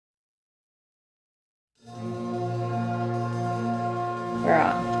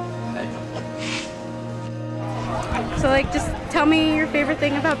Girl. So like, just tell me your favorite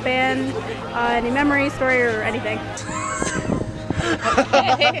thing about band, any memory, story, or anything.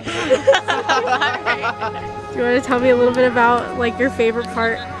 Okay. Do you want to tell me a little bit about like your favorite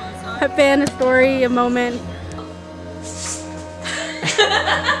part at band, a story, a moment?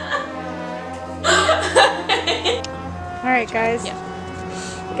 All right, guys. Yeah.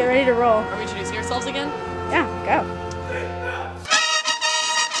 Get ready to roll. Are we introducing ourselves again? Yeah, go.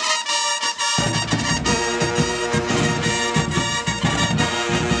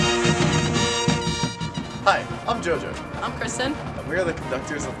 Hi, I'm Jojo, I'm Kristen. and we are the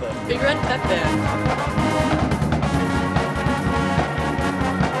conductors of the Big Red Pep Band.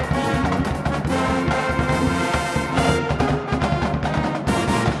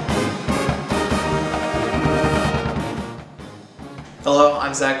 Hello,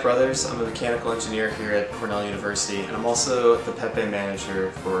 I'm Zach Brothers. I'm a mechanical engineer here at Cornell University, and I'm also the pep band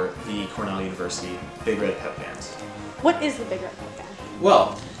manager for the Cornell University Big Red Pep Band. What is the Big Red Pep Band?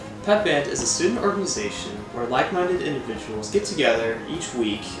 Well, Pep Band is a student organization where like-minded individuals get together each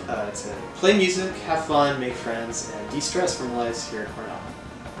week to play music, have fun, make friends, and de-stress from lives here at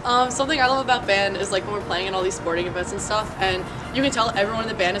Cornell. Something I love about band is like when we're playing in all these sporting events and stuff, and you can tell everyone in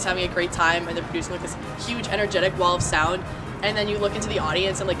the band is having a great time and they're producing like this huge energetic wall of sound, and then you look into the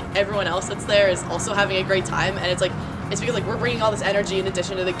audience and like everyone else that's there is also having a great time, and it's because like we're bringing all this energy in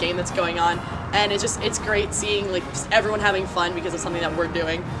addition to the game that's going on, and it's great seeing like just everyone having fun because of something that we're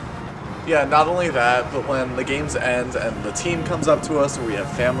doing. Yeah, not only that, but when the games end and the team comes up to us, or we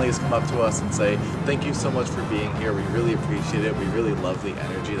have families come up to us and say, thank you so much for being here, we really appreciate it, we really love the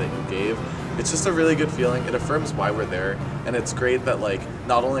energy that you gave. It's just a really good feeling. It affirms why we're there, and it's great that like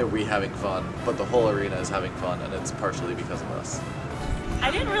not only are we having fun, but the whole arena is having fun, and it's partially because of us.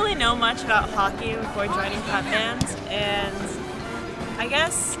 I didn't really know much about hockey before joining pep band, and I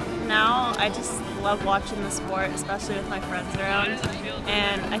guess now I just love watching the sport, especially with my friends around.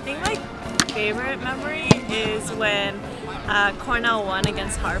 And I think my favorite memory is when Cornell won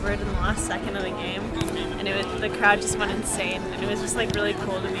against Harvard in the last second of the game, and the crowd just went insane, and it was just like really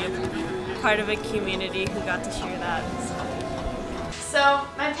cool to be a part of a community who got to cheer that. So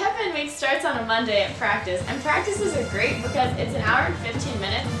my pep band week starts on a Monday at practice, and practices are great because it's an hour and 15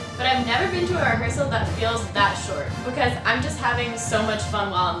 minutes, but I've never been to a rehearsal that feels that short because I'm just having so much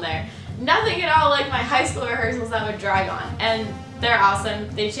fun while I'm there. Nothing at all like my high school rehearsals that would drag on, and they're awesome.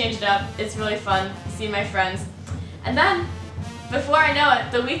 They changed it up. It's really fun to see my friends. And then, before I know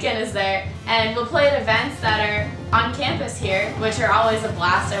it, the weekend is there, and we'll play at events that are on campus here, which are always a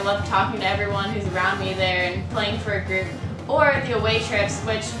blast. I love talking to everyone who's around me there and playing for a group. Or the away trips,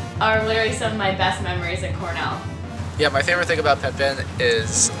 which are literally some of my best memories at Cornell. Yeah, my favorite thing about Pep Band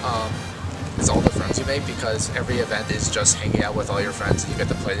is all the friends you make, because every event is just hanging out with all your friends, and you get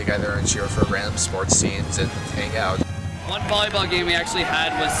to play together and cheer for random sports teams and hang out. One volleyball game we actually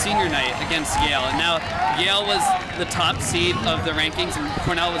had was senior night against Yale, and now Yale was the top seed of the rankings and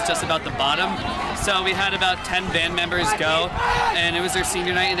Cornell was just about the bottom. So we had about 10 band members go, and it was their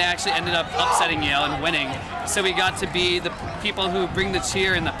senior night, and they actually ended up upsetting Yale and winning. So we got to be the people who bring the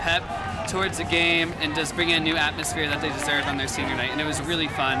cheer and the pep towards the game and just bring in a new atmosphere that they deserved on their senior night, and it was really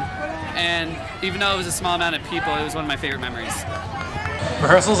fun. And even though it was a small amount of people, it was one of my favorite memories.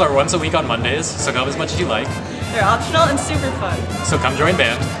 Rehearsals are once a week on Mondays, so go as much as you like. They're optional and super fun. So come join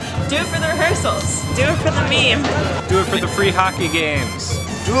band. Do it for the rehearsals. Do it for the meme. Do it for the free hockey games.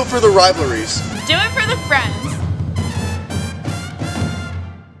 Do it for the rivalries. Do it for the friends.